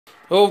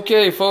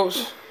Okay,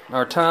 folks,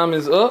 our time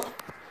is up.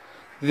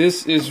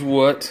 This is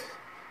what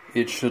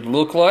it should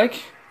look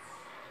like.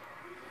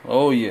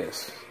 Oh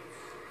yes,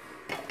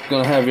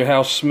 gonna have your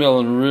house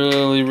smelling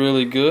really,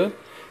 really good.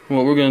 And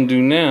what we're gonna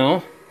do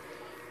now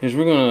is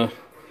we're gonna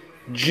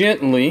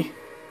gently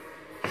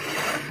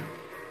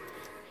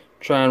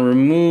try and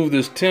remove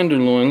this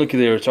tenderloin. Look at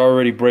there, it's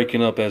already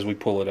breaking up as we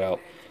pull it out.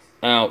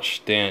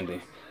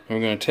 Outstanding. And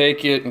we're gonna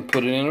take it and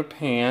put it in a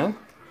pan.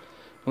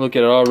 Look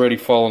at it already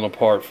falling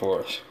apart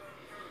for us.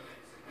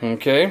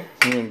 Okay,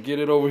 we're going to get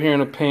it over here in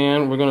a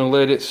pan. We're going to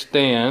let it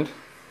stand.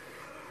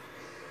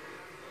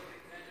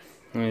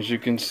 And as you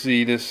can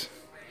see, this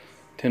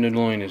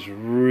tenderloin is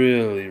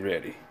really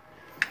ready.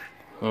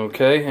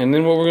 Okay, and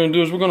then what we're going to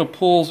do is we're going to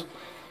pull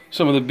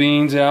some of the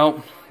beans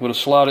out with a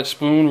slotted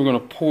spoon. We're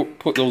going to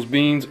put those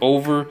beans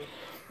over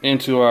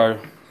into our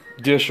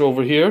dish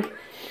over here.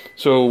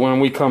 So when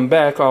we come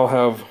back, I'll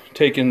have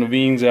taken the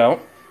beans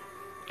out,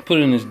 put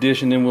it in this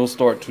dish, and then we'll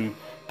start to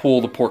pull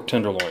the pork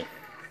tenderloin.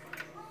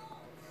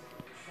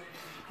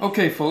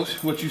 Okay,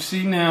 folks, what you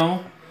see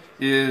now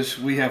is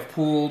we have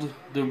pulled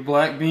the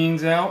black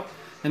beans out,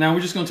 and now we're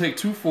just going to take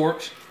 2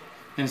 forks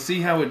and see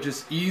how it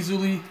just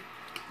easily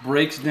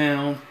breaks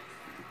down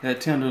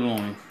that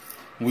tenderloin.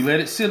 We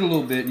let it sit a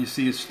little bit. You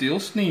see it's still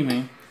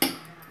steaming,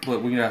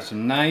 but we got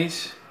some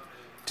nice,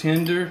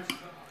 tender,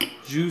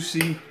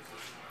 juicy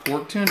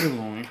pork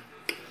tenderloin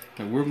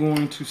that we're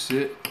going to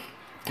sit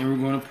and we're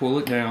going to pull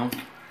it down.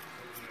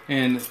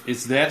 And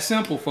it's that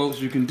simple, folks.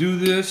 You can do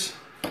this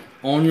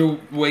on your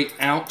way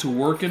out to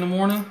work in the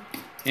morning,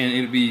 and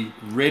it'll be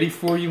ready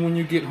for you when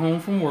you get home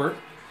from work.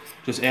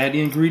 Just add the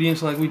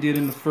ingredients like we did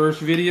in the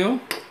first video,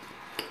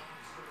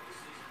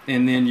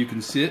 and then you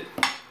can sit,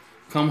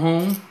 come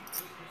home,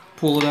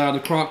 pull it out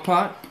of the crock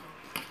pot,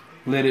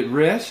 let it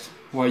rest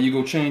while you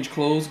go change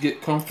clothes,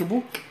 get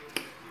comfortable,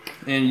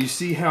 and you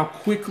see how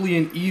quickly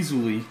and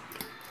easily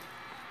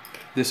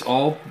this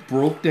all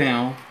broke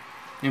down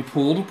and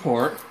pulled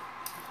apart.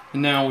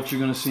 And now what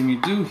you're going to see me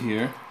do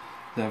here,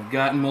 I've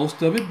gotten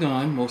most of it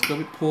done, most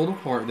of it pulled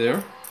apart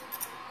there,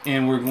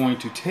 and we're going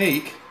to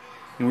take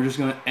and we're just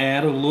going to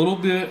add a little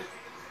bit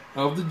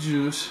of the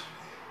juice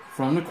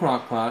from the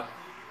crock pot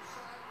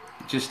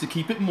just to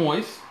keep it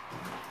moist,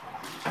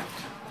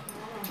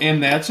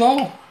 and that's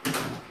all.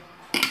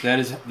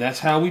 That's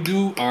how we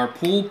do our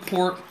pulled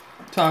pork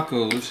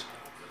tacos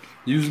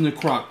using the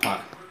crock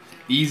pot.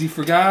 Easy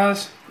for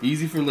guys,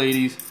 easy for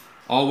ladies,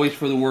 always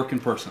for the working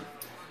person.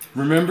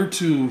 Remember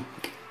to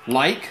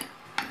like,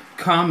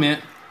 comment,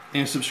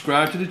 and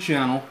subscribe to the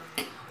channel,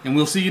 and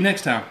we'll see you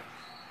next time.